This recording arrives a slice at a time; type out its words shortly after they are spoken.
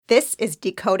This is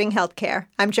Decoding Healthcare.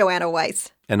 I'm Joanna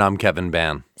Weiss. And I'm Kevin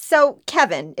Ban. So,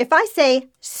 Kevin, if I say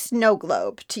snow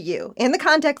globe to you in the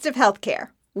context of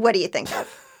healthcare, what do you think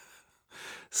of?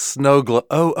 Snow globe.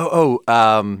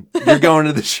 You're going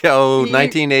to the show,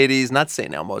 1980s, not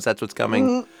St. Elmo's. That's what's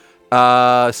coming.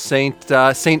 Saint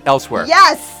Elsewhere.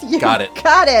 Yes, you got it.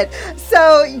 Got it.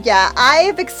 So, yeah,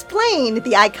 I've explained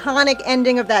the iconic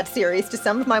ending of that series to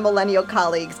some of my millennial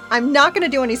colleagues. I'm not going to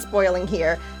do any spoiling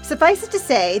here. Suffice it to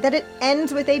say that it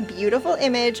ends with a beautiful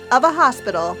image of a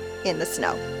hospital in the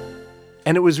snow.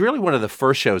 And it was really one of the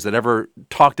first shows that ever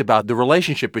talked about the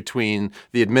relationship between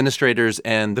the administrators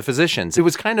and the physicians. It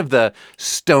was kind of the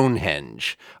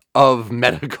Stonehenge of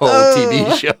medical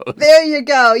TV shows. There you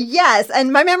go. Yes.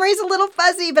 And my memory's a little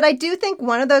fuzzy, but I do think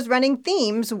one of those running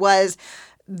themes was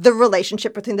the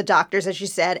relationship between the doctors, as you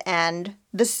said, and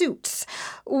the suits,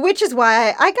 which is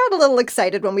why I got a little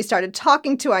excited when we started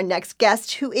talking to our next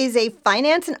guest, who is a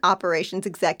finance and operations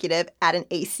executive at an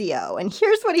ACO. And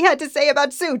here's what he had to say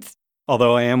about suits.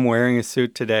 Although I am wearing a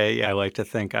suit today, I like to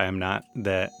think I am not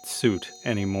that suit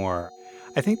anymore.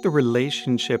 I think the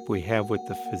relationship we have with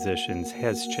the physicians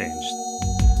has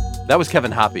changed. That was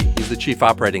Kevin Hoppe. He's the Chief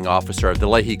Operating Officer of the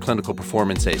Leahy Clinical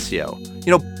Performance ACO.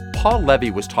 You know, Paul Levy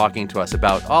was talking to us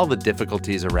about all the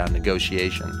difficulties around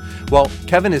negotiation. Well,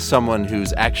 Kevin is someone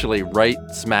who's actually right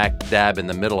smack dab in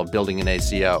the middle of building an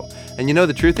ACO. And you know,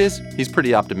 the truth is, he's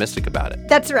pretty optimistic about it.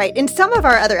 That's right. In some of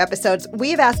our other episodes,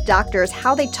 we've asked doctors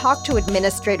how they talk to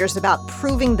administrators about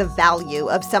proving the value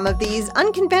of some of these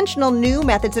unconventional new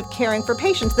methods of caring for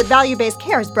patients that value-based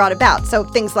care has brought about. So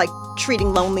things like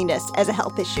treating loneliness as a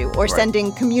health issue or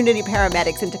sending community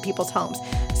paramedics into people's homes.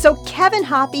 So Kevin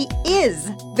Hoppe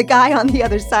is the guy on the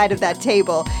other side of that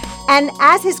table. And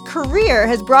as his career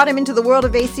has brought him into the world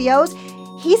of ACOs,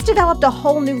 he's developed a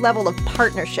whole new level of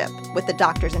partnership with the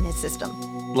doctors in his system.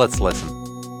 Let's listen.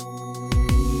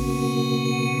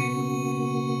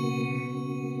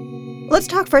 Let's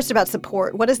talk first about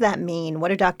support. What does that mean? What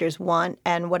do doctors want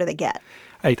and what do they get?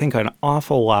 I think an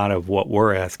awful lot of what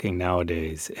we're asking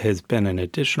nowadays has been an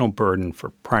additional burden for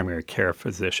primary care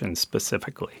physicians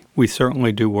specifically. We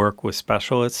certainly do work with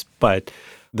specialists, but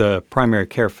the primary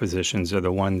care physicians are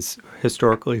the ones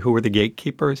historically who were the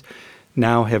gatekeepers,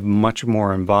 now have much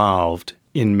more involved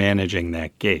in managing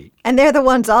that gate. And they're the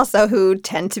ones also who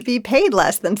tend to be paid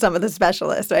less than some of the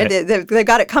specialists, right? They've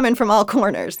got it coming from all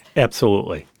corners.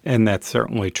 Absolutely. And that's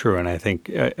certainly true. And I think,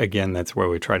 again, that's where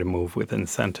we try to move with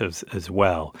incentives as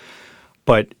well.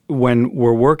 But when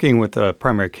we're working with a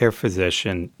primary care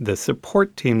physician, the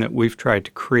support team that we've tried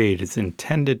to create is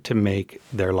intended to make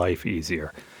their life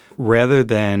easier. Rather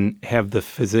than have the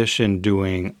physician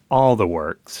doing all the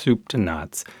work, soup to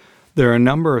nuts, there are a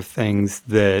number of things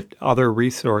that other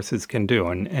resources can do.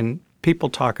 And people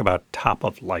talk about top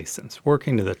of license,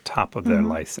 working to the top of their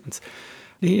license.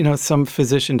 You know, some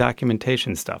physician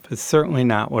documentation stuff is certainly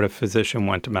not what a physician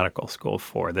went to medical school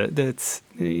for. That's,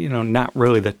 you know, not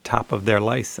really the top of their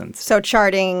license. So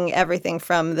charting everything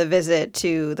from the visit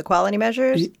to the quality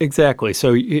measures? Exactly.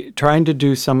 So trying to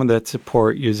do some of that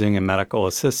support using a medical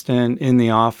assistant in the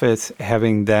office,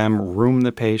 having them room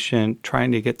the patient,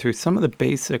 trying to get through some of the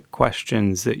basic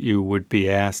questions that you would be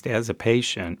asked as a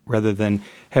patient rather than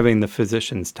having the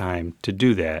physician's time to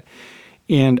do that.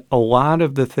 And a lot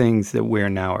of the things that we're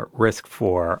now at risk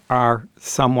for are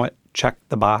somewhat check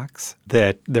the box,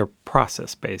 that they're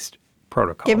process-based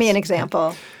protocols. Give me an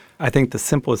example. I think the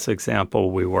simplest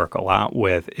example we work a lot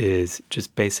with is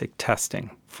just basic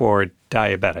testing for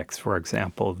diabetics, for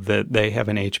example, that they have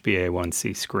an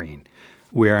HbA1c screen.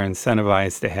 We are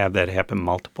incentivized to have that happen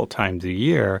multiple times a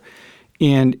year.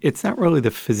 And it's not really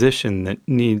the physician that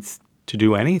needs to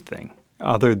do anything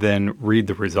other than read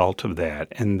the result of that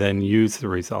and then use the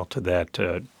result of that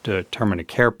to determine a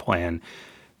care plan.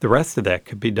 The rest of that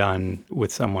could be done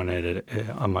with someone at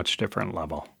a much different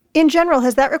level. In general,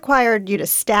 has that required you to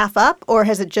staff up, or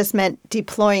has it just meant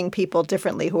deploying people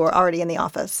differently who are already in the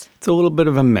office? It's a little bit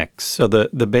of a mix. So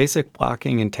the basic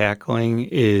blocking and tackling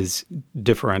is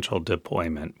differential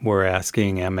deployment. We're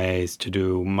asking MAs to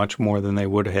do much more than they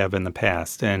would have in the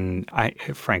past. And I,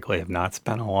 frankly, have not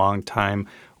spent a long time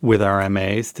with our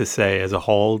MAs to say as a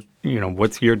whole, you know,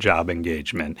 what's your job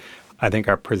engagement? I think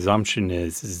our presumption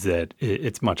is that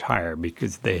it's much higher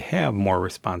because they have more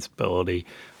responsibility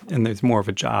and there's more of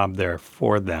a job there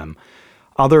for them.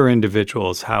 Other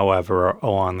individuals, however,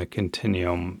 along the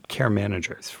continuum, care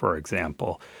managers, for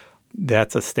example,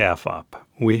 that's a staff up.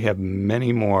 We have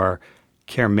many more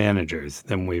care managers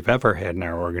than we've ever had in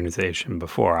our organization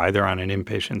before, either on an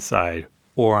inpatient side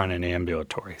or on an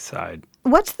ambulatory side.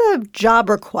 What's the job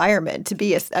requirement to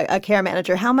be a care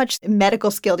manager? How much medical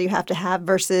skill do you have to have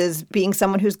versus being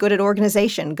someone who's good at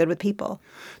organization, good with people?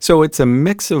 So it's a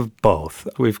mix of both.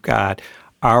 We've got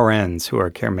RNs who are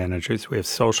care managers. We have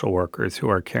social workers who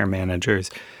are care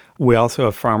managers. We also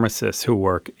have pharmacists who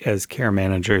work as care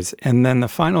managers. And then the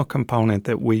final component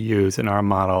that we use in our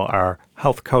model are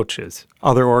health coaches.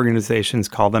 Other organizations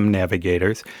call them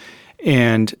navigators.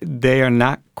 And they are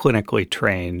not clinically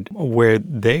trained. Where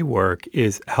they work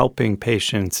is helping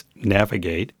patients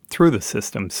navigate through the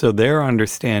system. So their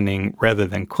understanding, rather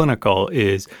than clinical,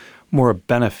 is more a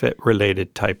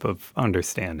benefit-related type of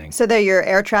understanding. So they're your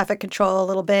air traffic control a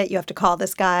little bit. You have to call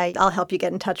this guy. I'll help you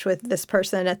get in touch with this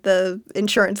person at the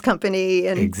insurance company.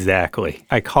 Exactly.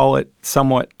 I call it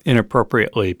somewhat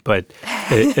inappropriately, but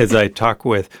as I talk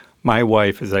with my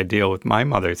wife, as I deal with my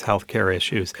mother's healthcare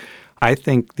issues, I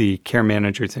think the care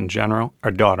managers in general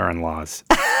are daughter-in-laws.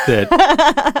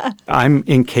 That I'm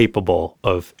incapable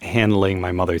of handling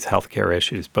my mother's healthcare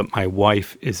issues, but my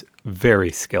wife is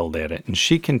very skilled at it. And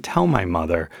she can tell my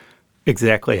mother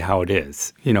exactly how it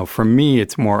is. For me,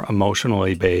 it's more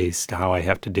emotionally based, how I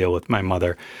have to deal with my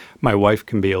mother. My wife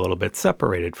can be a little bit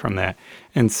separated from that.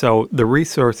 And so the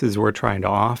resources we're trying to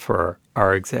offer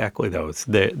are exactly those.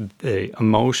 The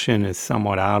emotion is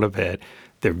somewhat out of it.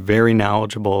 They're very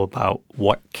knowledgeable about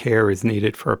what care is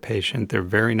needed for a patient. They're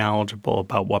very knowledgeable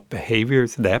about what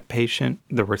behaviors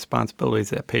the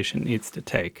responsibilities that patient needs to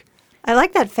take. I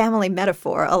like that family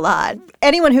metaphor a lot.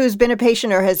 Anyone who's been a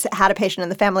patient or has had a patient in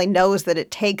the family knows that it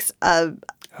takes a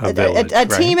village, a right?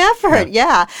 team effort,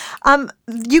 yeah.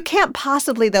 You can't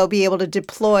possibly, though, be able to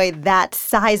deploy that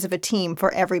size of a team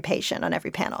for every patient on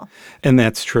every panel. And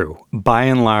that's true. By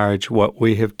and large, what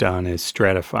we have done is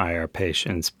stratify our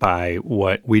patients by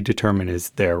what we determine is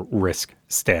their risk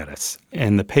status.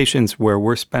 And the patients where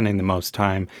we're spending the most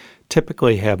time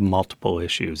typically have multiple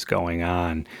issues going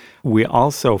on. We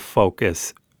also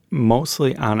focus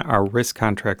mostly on our risk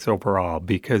contracts overall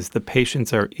because the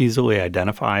patients are easily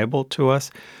identifiable to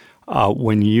us.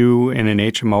 When you, in an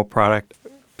HMO product,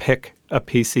 pick a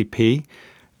PCP,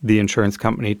 the insurance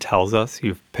company tells us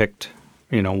you've picked,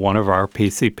 one of our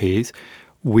PCPs.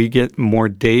 We get more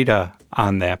data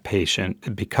on that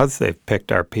patient because they've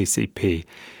picked our PCP,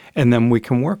 and then we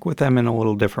can work with them in a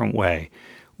little different way.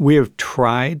 We have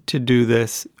tried to do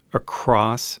this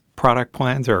across product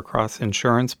plans or across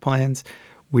insurance plans.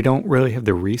 We don't really have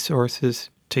the resources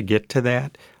to get to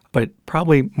that, but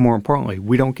probably more importantly,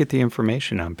 we don't get the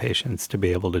information on patients to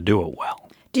be able to do it well.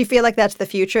 Do you feel like that's the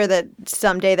future, that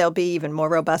someday there'll be even more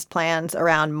robust plans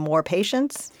around more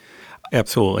patients?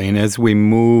 Absolutely. And as we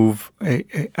move,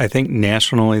 I think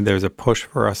nationally there's a push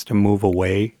for us to move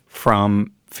away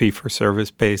from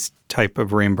fee-for-service-based type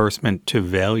of reimbursement to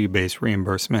value-based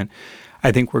reimbursement.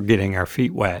 I think we're getting our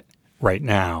feet wet right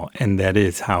now, and that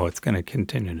is how it's going to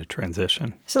continue to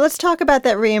transition. So let's talk about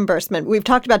that reimbursement. We've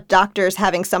talked about doctors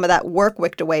having some of that work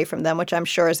wicked away from them, which I'm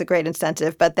sure is a great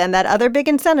incentive, but then that other big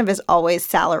incentive is always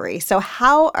salary. So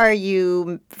how are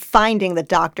you finding that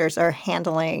doctors are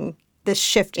handling this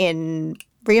shift in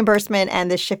reimbursement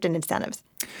and this shift in incentives?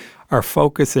 Our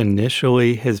focus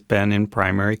initially has been in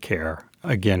primary care,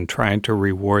 again, trying to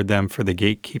reward them for the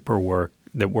gatekeeper work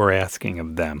that we're asking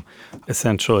of them,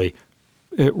 essentially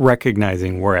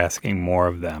recognizing we're asking more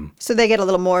of them. So they get a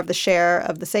little more of the share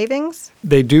of the savings?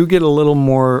 They do get a little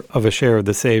more of a share of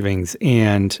the savings.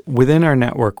 And within our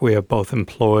network, we have both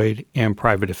employed and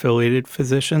private affiliated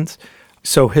physicians.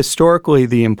 So historically,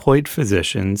 the employed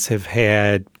physicians have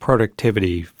had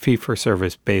productivity,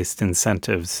 fee-for-service-based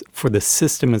incentives for the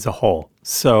system as a whole.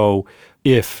 So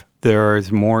if there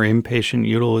is more inpatient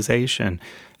utilization,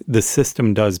 the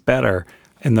system does better,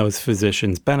 and those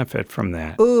physicians benefit from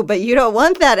that. Ooh, but you don't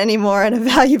want that anymore in a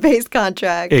value-based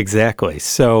contract. Exactly.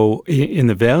 So in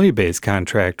the value-based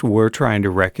contract, we're trying to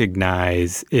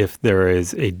recognize if there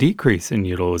is a decrease in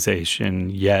utilization,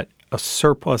 yet a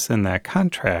surplus in that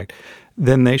contract,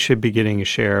 then they should be getting a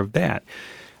share of that.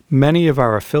 Many of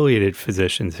our affiliated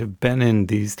physicians have been in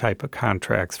these type of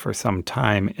contracts for some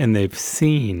time, and they've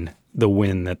seen the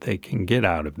win that they can get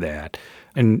out of that.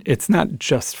 And it's not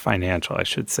just financial, I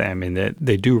should say. I mean,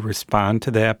 they do respond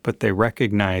to that, but they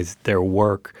recognize their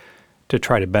work to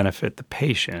try to benefit the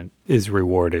patient is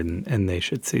rewarded, and they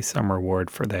should see some reward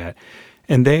for that.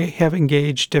 And they have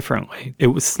engaged differently. It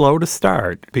was slow to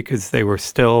start because they were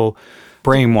still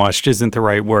brainwashed isn't the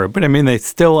right word, but I mean, they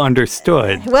still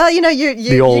understood. Well, you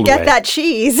get way. that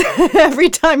cheese every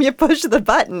time you push the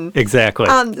button. Exactly.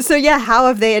 So yeah, how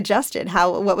have they adjusted?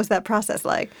 What was that process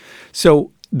like?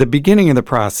 So the beginning of the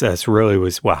process really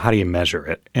was, well, how do you measure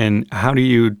it? And how do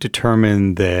you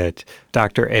determine that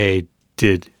Dr. A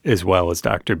did as well as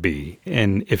Dr. B.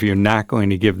 And if you're not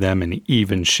going to give them an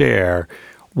even share,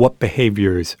 what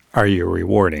behaviors are you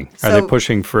rewarding? Are they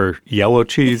pushing for yellow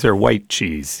cheese or white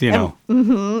cheese? And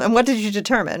what did you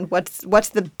determine? What's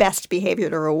the best behavior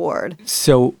to reward?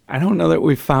 So I don't know that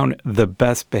we found the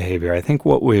best behavior. I think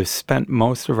what we've spent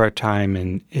most of our time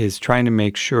in is trying to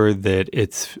make sure that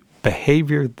it's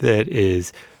behavior that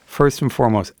is first and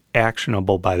foremost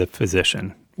actionable by the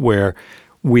physician, where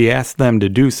we ask them to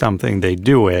do something, they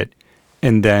do it,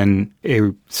 and then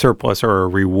a surplus or a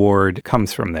reward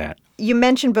comes from that. You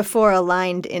mentioned before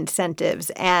aligned incentives,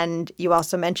 and you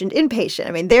also mentioned inpatient.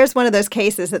 I mean, there's one of those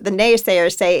cases that the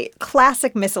naysayers say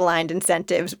classic misaligned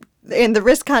incentives. In the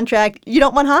risk contract, you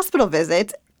don't want hospital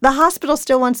visits. The hospital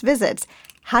still wants visits.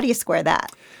 How do you square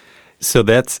that? So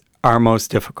that's our most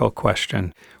difficult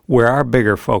question. Where our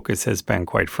bigger focus has been,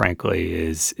 quite frankly,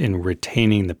 is in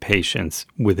retaining the patients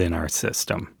within our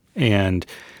system. And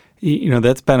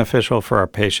that's beneficial for our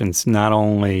patients, not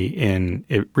only in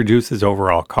it reduces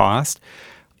overall cost,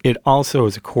 it also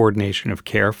is a coordination of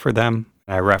care for them.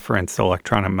 I referenced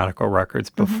electronic medical records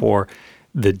before.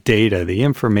 The data, the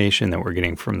information that we're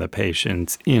getting from the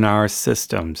patients in our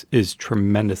systems is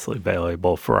tremendously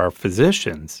valuable for our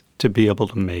physicians to be able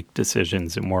to make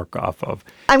decisions and work off of.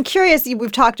 I'm curious,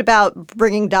 we've talked about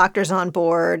bringing doctors on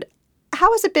board.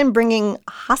 How has it been bringing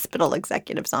hospital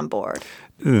executives on board?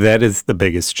 That is the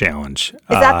biggest challenge. Is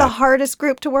that the hardest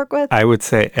group to work with? I would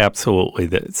say absolutely.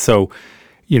 So,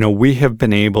 we have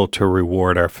been able to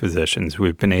reward our physicians.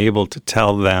 We've been able to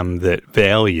tell them that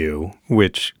value,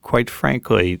 which, quite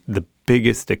frankly, the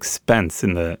biggest expense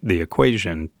in the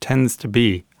equation tends to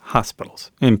be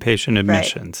hospitals, inpatient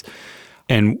admissions. Right.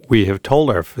 And we have told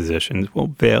our physicians,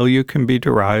 value can be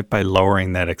derived by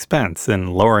lowering that expense.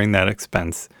 And lowering that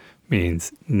expense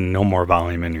means no more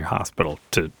volume in your hospital,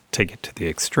 to take it to the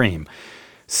extreme.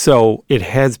 So it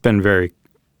has been very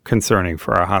concerning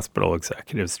for our hospital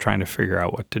executives trying to figure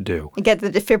out what to do. Get the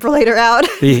defibrillator out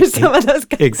for some of those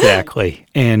guys. Exactly.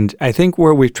 And I think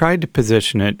where we've tried to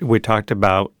position it, we talked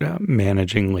about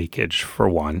managing leakage for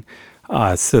one,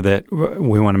 so that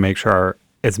we want to make sure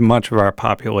as much of our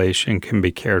population can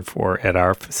be cared for at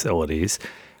our facilities.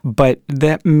 But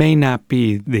that may not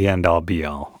be the end-all,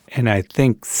 be-all. And I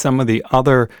think some of the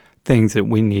other things that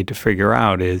we need to figure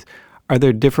out is, are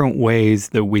there different ways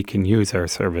that we can use our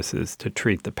services to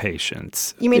treat the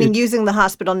patients? You mean using the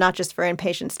hospital not just for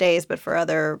inpatient stays, but for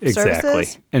other services?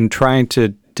 Exactly. And trying to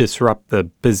disrupt the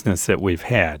business that we've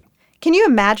had. Can you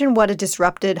imagine what a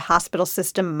disrupted hospital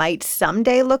system might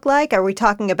someday look like? Are we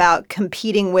talking about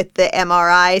competing with the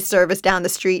MRI service down the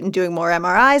street and doing more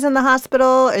MRIs in the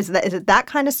hospital? Is it that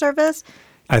kind of service?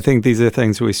 I think these are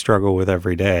things we struggle with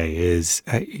every day is,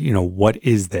 what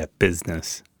is that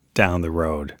business down the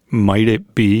road? Might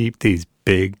it be these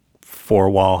big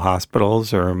four-wall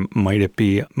hospitals, or might it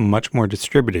be much more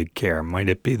distributed care? Might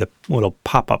it be the little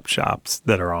pop-up shops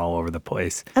that are all over the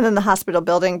place? And then the hospital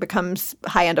building becomes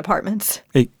high-end apartments.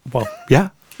 Yeah.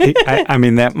 I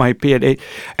mean, that might be it.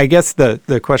 I guess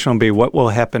the question will be, what will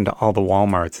happen to all the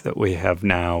Walmarts that we have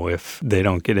now if they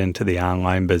don't get into the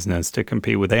online business to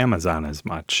compete with Amazon as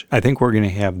much? I think we're going to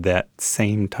have that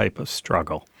same type of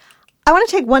struggle. I want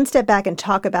to take one step back and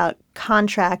talk about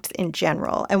contracts in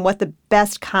general and what the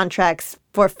best contracts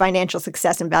for financial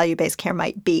success in value-based care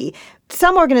might be.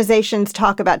 Some organizations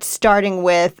talk about starting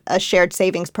with a shared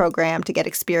savings program to get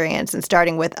experience and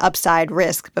starting with upside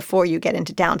risk before you get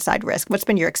into downside risk. What's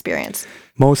been your experience?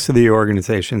 Most of the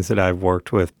organizations that I've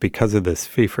worked with, because of this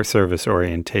fee-for-service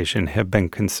orientation, have been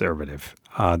conservative.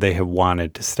 They have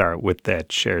wanted to start with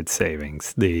that shared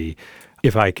savings.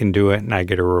 If I can do it and I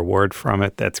get a reward from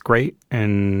it, that's great.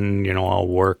 And, I'll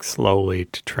work slowly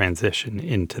to transition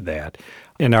into that.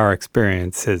 And our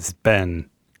experience has been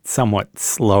somewhat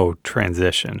slow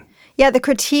transition. Yeah, the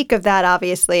critique of that,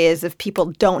 obviously, is if people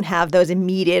don't have those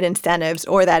immediate incentives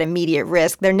or that immediate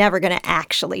risk, they're never going to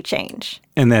actually change.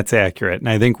 And that's accurate. And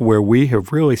I think where we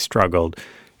have really struggled,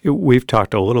 we've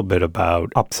talked a little bit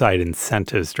about upside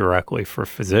incentives directly for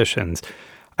physicians.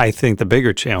 I think the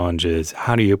bigger challenge is,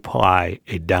 how do you apply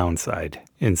a downside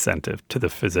incentive to the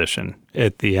physician?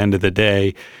 At the end of the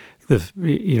day,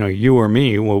 you or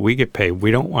me, what we get paid, we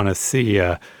don't want to see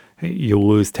you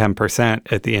lose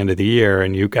 10% at the end of the year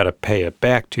and you've got to pay it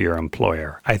back to your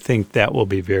employer. I think that will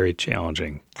be very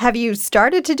challenging. Have you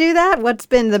started to do that? What's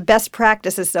been the best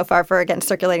practices so far for, again,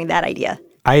 circulating that idea?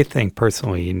 I think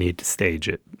personally you need to stage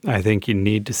it. I think you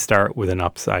need to start with an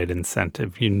upside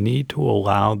incentive. You need to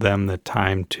allow them the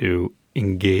time to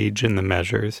engage in the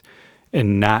measures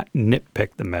and not nitpick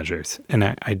the measures. And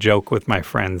I joke with my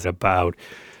friends about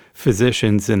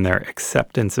physicians in their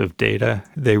acceptance of data,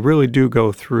 they really do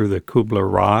go through the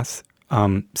Kubler-Ross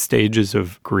stages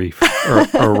of grief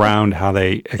around how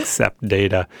they accept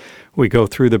data. We go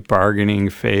through the bargaining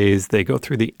phase, they go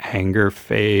through the anger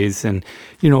phase, and,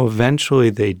 eventually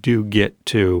they do get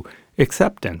to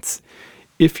acceptance.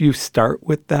 If you start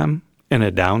with them, and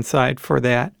a downside for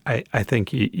that, I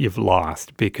think you've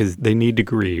lost because they need to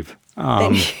grieve.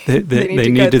 They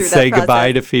need to say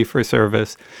goodbye to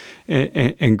fee-for-service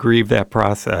and grieve that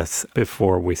process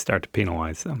before we start to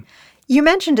penalize them. You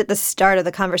mentioned at the start of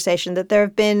the conversation that there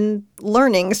have been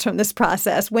learnings from this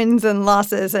process, wins and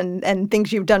losses and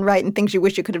things you've done right and things you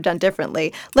wish you could have done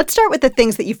differently. Let's start with the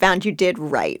things that you found you did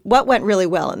right. What went really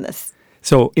well in this?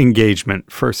 So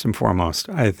engagement, first and foremost.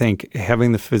 I think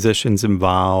having the physicians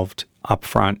involved up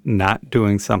front, not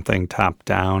doing something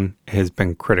top-down, has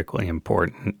been critically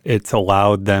important. It's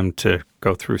allowed them to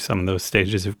go through some of those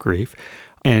stages of grief,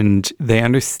 and they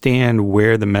understand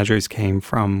where the measures came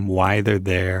from, why they're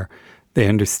there. They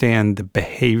understand the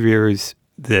behaviors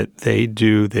that they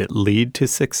do that lead to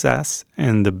success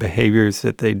and the behaviors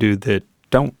that they do that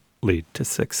don't lead to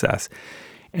success.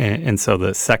 And so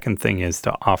the second thing is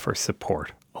to offer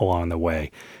support along the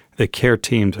way. The care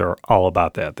teams are all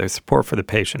about that. There's support for the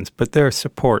patients, but there's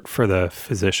support for the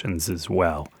physicians as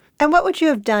well. And what would you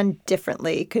have done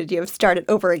differently? Could you have started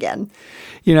over again?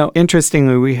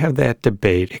 Interestingly, we have that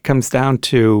debate. It comes down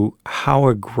to how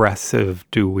aggressive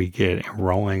do we get in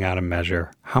rolling out a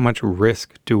measure? How much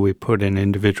risk do we put an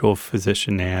individual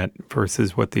physician at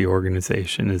versus what the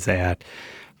organization is at?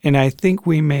 And I think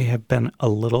we may have been a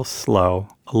little slow,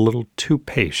 a little too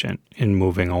patient in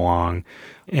moving along.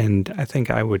 And I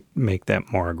think I would make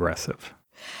that more aggressive.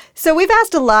 So we've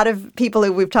asked a lot of people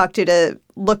who we've talked to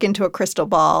look into a crystal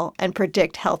ball and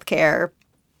predict healthcare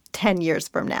 10 years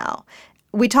from now.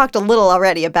 We talked a little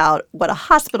already about what a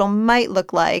hospital might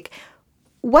look like.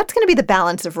 What's going to be the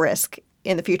balance of risk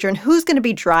in the future, and who's going to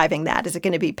be driving that? Is it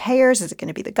going to be payers? Is it going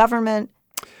to be the government?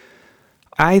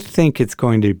 I think it's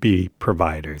going to be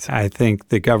providers. I think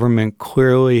the government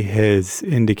clearly has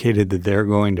indicated that they're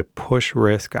going to push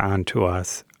risk onto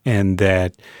us, and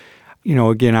that,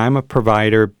 again, I'm a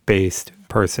provider-based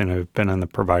person. I've been on the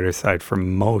provider side for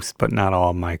most, but not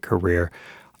all of my career.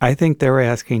 I think they're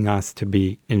asking us to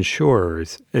be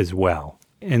insurers as well.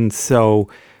 And so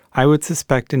I would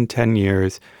suspect in 10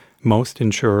 years, most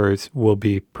insurers will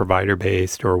be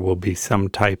provider-based or will be some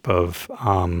type of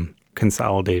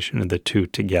consolidation of the two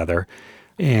together.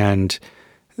 And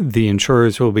the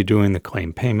insurers will be doing the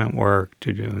claim payment work,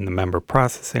 doing the member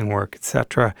processing work, et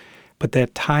cetera. But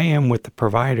that tie-in with the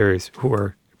providers who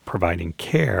are providing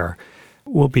care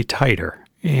will be tighter.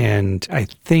 And I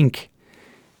think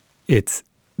it's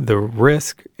the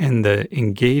risk and the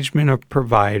engagement of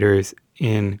providers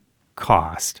in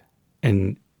cost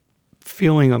and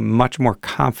feeling much more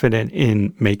confident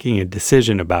in making a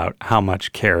decision about how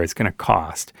much care is going to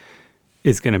cost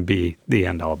is going to be the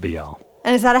end-all, be-all.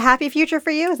 And is that a happy future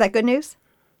for you? Is that good news?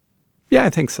 Yeah, I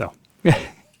think so.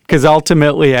 Because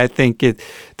ultimately, I think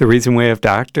the reason we have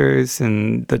doctors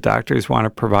and the doctors want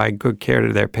to provide good care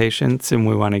to their patients and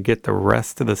we want to get the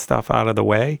rest of the stuff out of the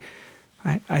way,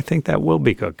 I think that will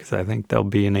be good because I think they'll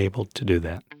be enabled to do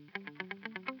that.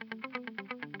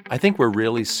 I think we're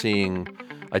really seeing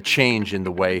a change in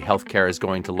the way healthcare is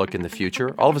going to look in the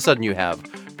future. All of a sudden you have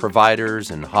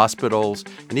providers and hospitals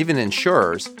and even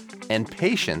insurers and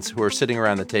patients who are sitting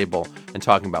around the table and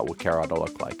talking about what care ought to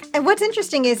look like. And what's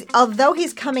interesting is, although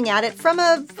he's coming at it from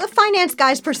a finance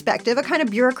guy's perspective, a kind of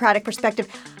bureaucratic perspective,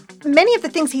 many of the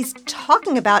things he's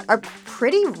talking about are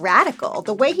pretty radical.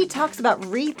 The way he talks about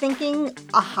rethinking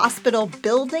a hospital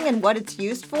building and what it's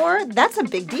used for, that's a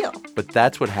big deal. But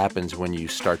that's what happens when you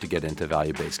start to get into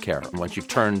value-based care. And once you've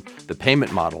turned the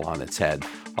payment model on its head,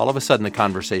 all of a sudden the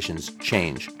conversations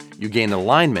change. You gain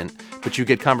alignment, but you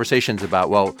get conversations about,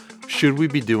 well, should we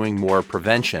be doing more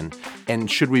prevention? And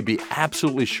should we be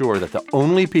absolutely sure that the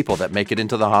only people that make it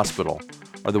into the hospital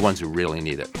are the ones who really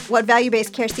need it? What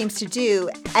value-based care seems to do,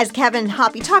 as Kevin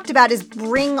Hoppe talked about, is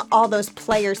bring all those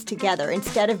players together.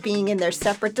 Instead of being in their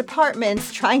separate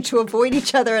departments, trying to avoid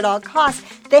each other at all costs,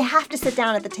 they have to sit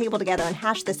down at the table together and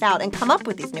hash this out and come up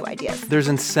with these new ideas. There's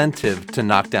incentive to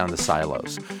knock down the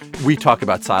silos. We talk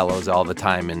about silos all the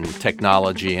time in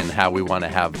technology and how we want to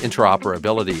have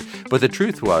interoperability. But the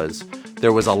truth was,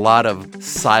 there was a lot of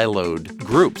siloed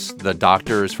groups, the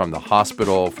doctors from the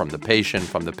hospital, from the patient,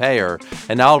 from the payer,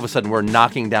 and now all of a sudden we're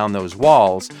knocking down those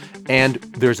walls, and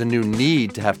there's a new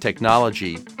need to have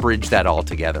technology bridge that all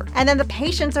together. And then the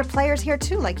patients are players here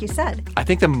too, like you said. I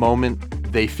think the moment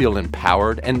they feel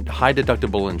empowered, and high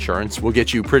deductible insurance will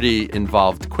get you pretty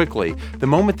involved quickly. The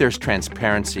moment there's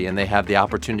transparency and they have the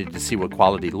opportunity to see what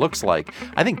quality looks like,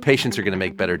 I think patients are going to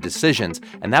make better decisions,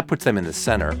 and that puts them in the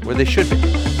center where they should be.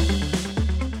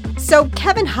 So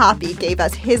Kevin Hoppe gave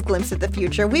us his glimpse of the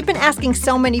future. We've been asking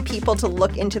so many people to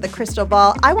look into the crystal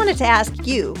ball. I wanted to ask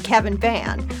you, Kevin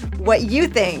Van, what you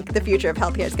think the future of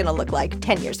healthcare is going to look like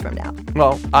 10 years from now.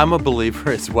 Well, I'm a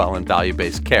believer as well in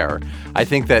value-based care. I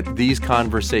think that these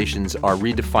conversations are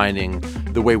redefining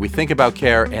the way we think about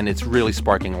care, and it's really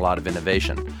sparking a lot of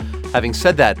innovation. Having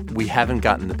said that, we haven't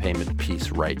gotten the payment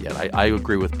piece right yet. I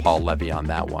agree with Paul Levy on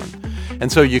that one.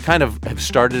 And so you kind of have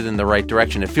started in the right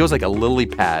direction. It feels like a lily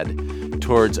pad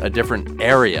towards a different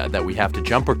area that we have to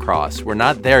jump across. We're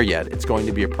not there yet. It's going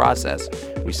to be a process.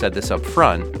 We said this up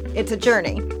front. It's a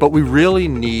journey. But we really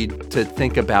need to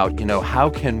think about, how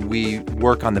can we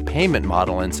work on the payment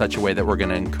model in such a way that we're going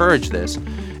to encourage this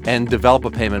and develop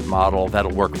a payment model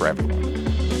that'll work for everyone.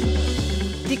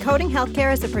 Decoding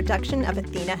Healthcare is a production of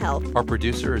Athena Health. Our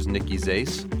producer is Nikki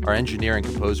Zase. Our engineer and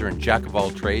composer and jack of all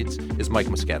trades is Mike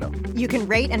Moscato. You can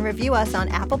rate and review us on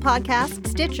Apple Podcasts,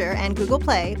 Stitcher, and Google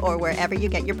Play, or wherever you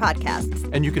get your podcasts.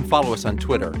 And you can follow us on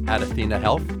Twitter at Athena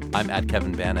Health. I'm at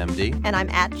Kevin Van MD. And I'm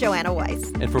at Joanna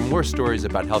Weiss. And for more stories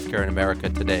about healthcare in America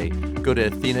today, go to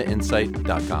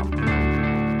athenainsight.com.